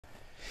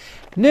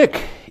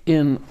Nick,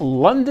 in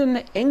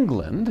London,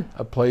 England,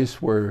 a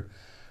place where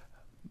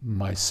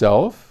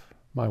myself,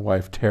 my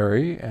wife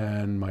Terry,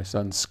 and my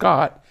son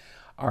Scott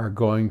are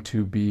going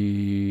to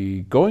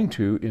be going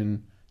to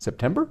in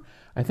September.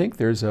 I think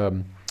there's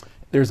a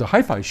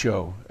hi-fi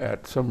show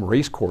at some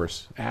race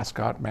course,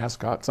 Ascot,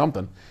 Mascot,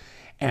 something,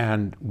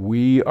 and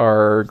we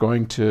are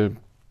going to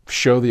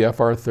show the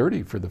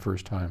FR30 for the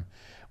first time,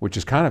 which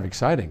is kind of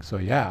exciting. So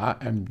yeah,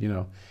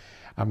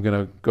 I'm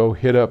gonna go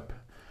hit up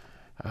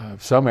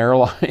some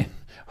airline,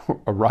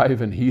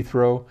 arrive in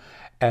Heathrow,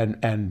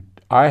 and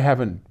I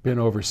haven't been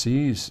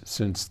overseas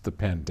since the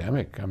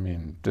pandemic. I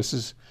mean,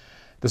 this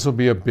will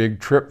be a big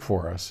trip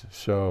for us.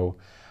 So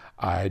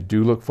I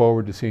do look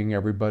forward to seeing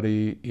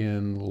everybody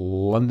in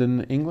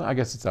London, England. I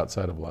guess it's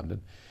outside of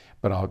London,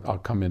 but I'll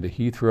come into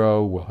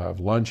Heathrow. We'll have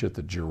lunch at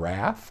the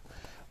Giraffe,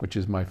 which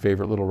is my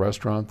favorite little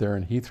restaurant there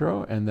in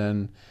Heathrow, and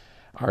then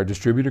our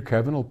distributor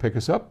Kevin will pick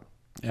us up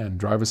and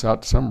drive us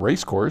out to some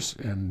race course,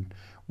 and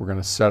we're going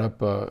to set up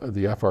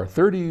the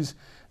FR30s,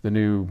 the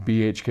new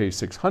BHK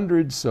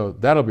 600s, so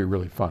that'll be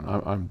really fun.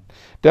 I'm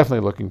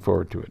definitely looking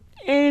forward to it.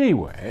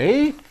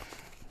 Anyway,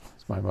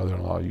 as my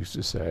mother-in-law used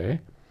to say,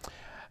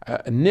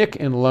 Nick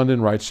in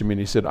London writes to me and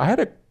he said, I had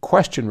a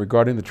question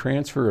regarding the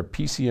transfer of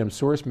PCM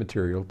source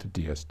material to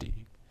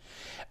DSD.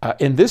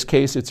 In this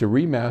case, it's a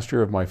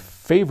remaster of my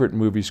favorite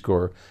movie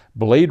score,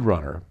 Blade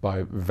Runner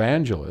by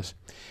Vangelis,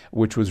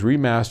 which was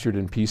remastered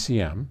in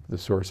PCM, the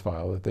source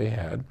file that they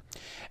had,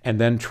 and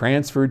then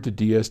transferred to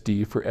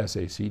DSD for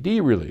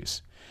SACD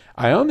release.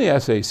 I own the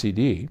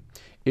SACD.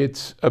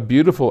 It's a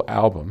beautiful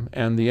album,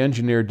 and the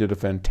engineer did a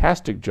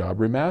fantastic job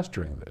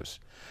remastering this.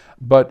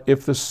 But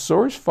if the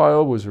source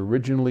file was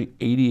originally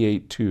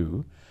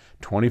 88.2,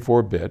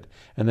 24-bit,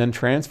 and then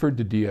transferred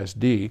to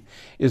DSD,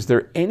 is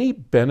there any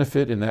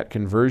benefit in that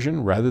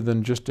conversion rather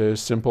than just a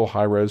simple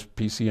high-res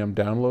PCM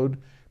download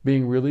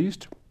being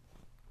released?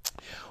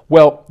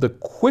 Well, the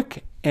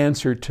quick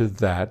answer to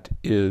that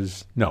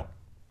is no,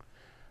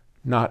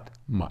 not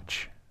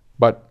much.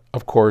 But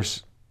of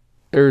course,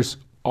 there's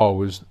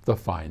always the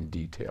fine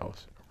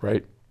details,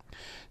 right?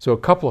 So a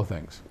couple of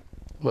things.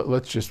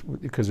 Let's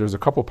just, because there's a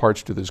couple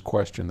parts to this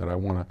question that I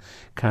want to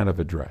kind of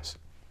address.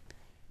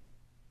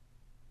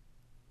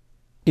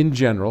 In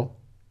general,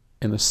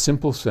 in a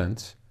simple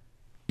sense,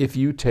 if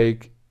you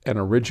take an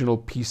original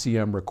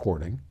PCM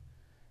recording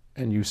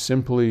and you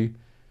simply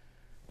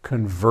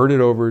convert it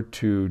over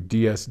to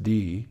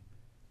DSD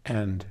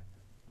and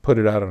put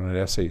it out on an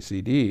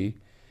SACD,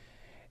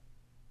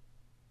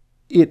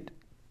 it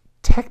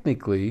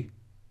technically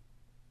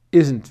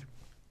isn't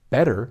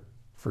better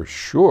for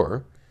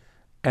sure,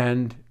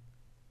 and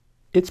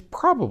it's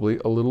probably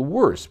a little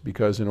worse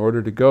because in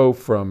order to go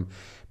from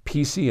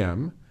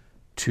PCM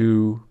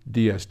to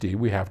DSD,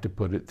 we have to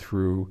put it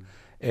through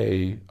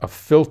a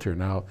filter.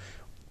 Now,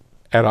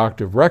 at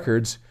Octave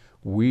Records,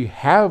 we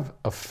have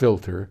a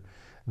filter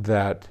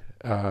that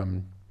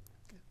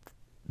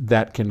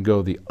that can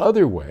go the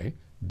other way,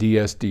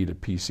 DSD to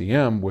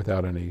PCM,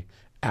 without any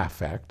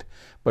affect.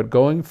 But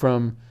going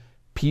from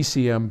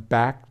PCM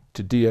back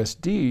to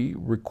DSD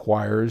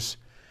requires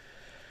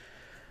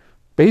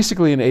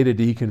basically an A to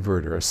D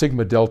converter, a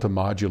sigma delta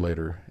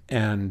modulator,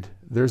 and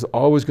there's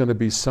always going to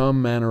be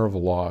some manner of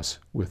loss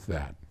with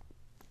that,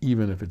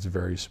 even if it's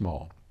very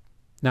small.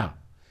 Now,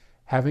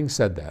 having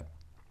said that,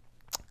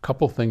 a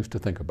couple things to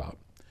think about.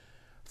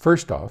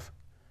 First off,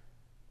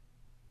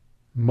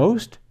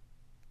 most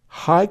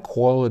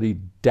high-quality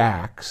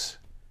DACs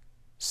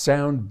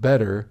sound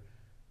better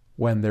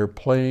when they're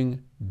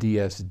playing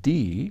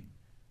DSD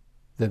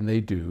than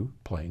they do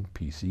playing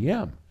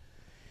PCM.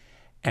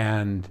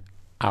 And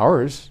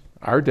our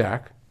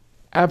DAC,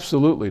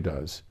 absolutely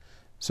does.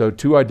 So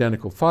two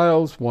identical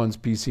files, one's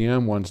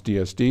PCM, one's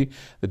DSD.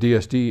 The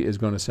DSD is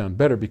going to sound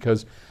better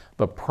because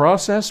the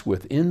process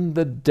within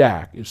the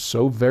DAC is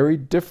so very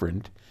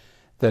different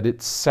that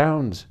it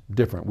sounds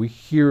different. We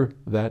hear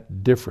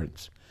that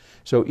difference.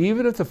 So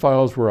even if the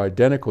files were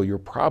identical, you're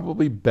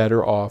probably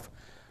better off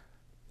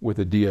with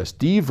a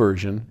DSD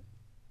version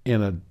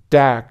in a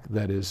DAC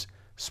that is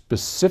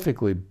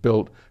specifically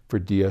built for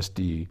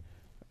DSD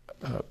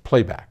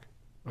playback.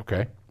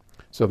 Okay?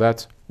 So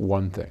that's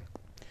one thing.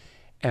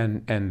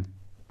 And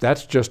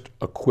that's just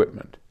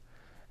equipment.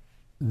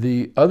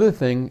 The other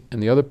thing,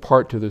 and the other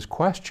part to this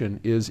question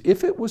is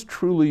if it was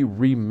truly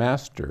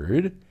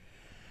remastered,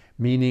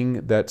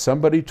 meaning that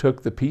somebody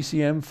took the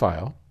PCM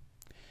file,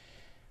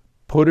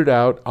 put it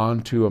out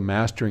onto a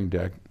mastering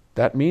deck,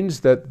 that means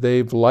that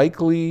they've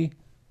likely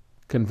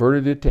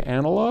converted it to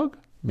analog,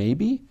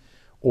 maybe,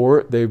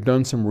 or they've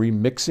done some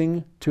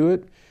remixing to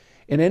it.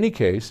 In any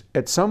case,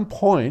 at some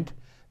point,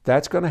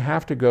 that's going to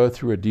have to go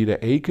through a D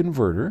to A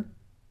converter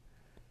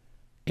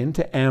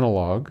into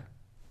analog.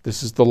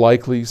 This is the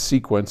likely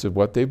sequence of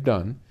what they've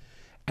done,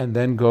 and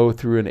then go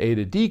through an A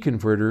to D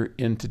converter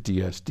into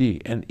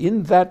DSD. And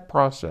in that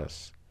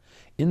process,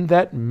 in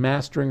that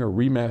mastering or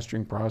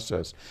remastering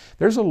process,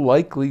 there's a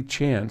likely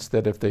chance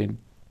that if they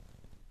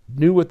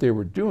knew what they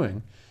were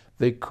doing,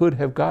 they could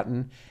have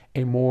gotten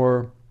a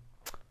more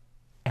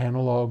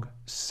analog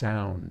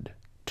sound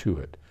to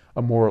it,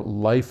 a more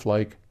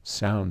lifelike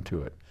sound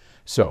to it.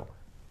 So,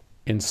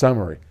 in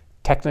summary,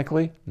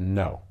 technically,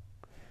 no.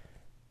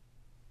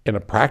 In a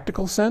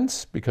practical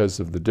sense, because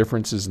of the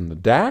differences in the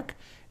DAC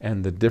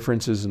and the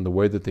differences in the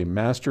way that they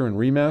master and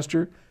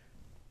remaster,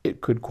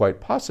 it could quite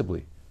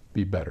possibly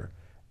be better.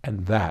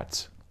 And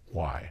that's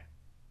why.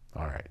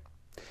 All right.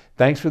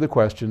 Thanks for the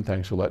question.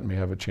 Thanks for letting me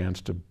have a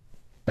chance to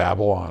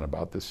babble on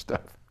about this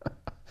stuff.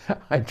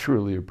 I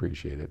truly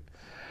appreciate it.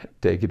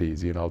 Take it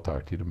easy, and I'll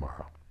talk to you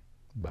tomorrow.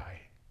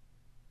 Bye.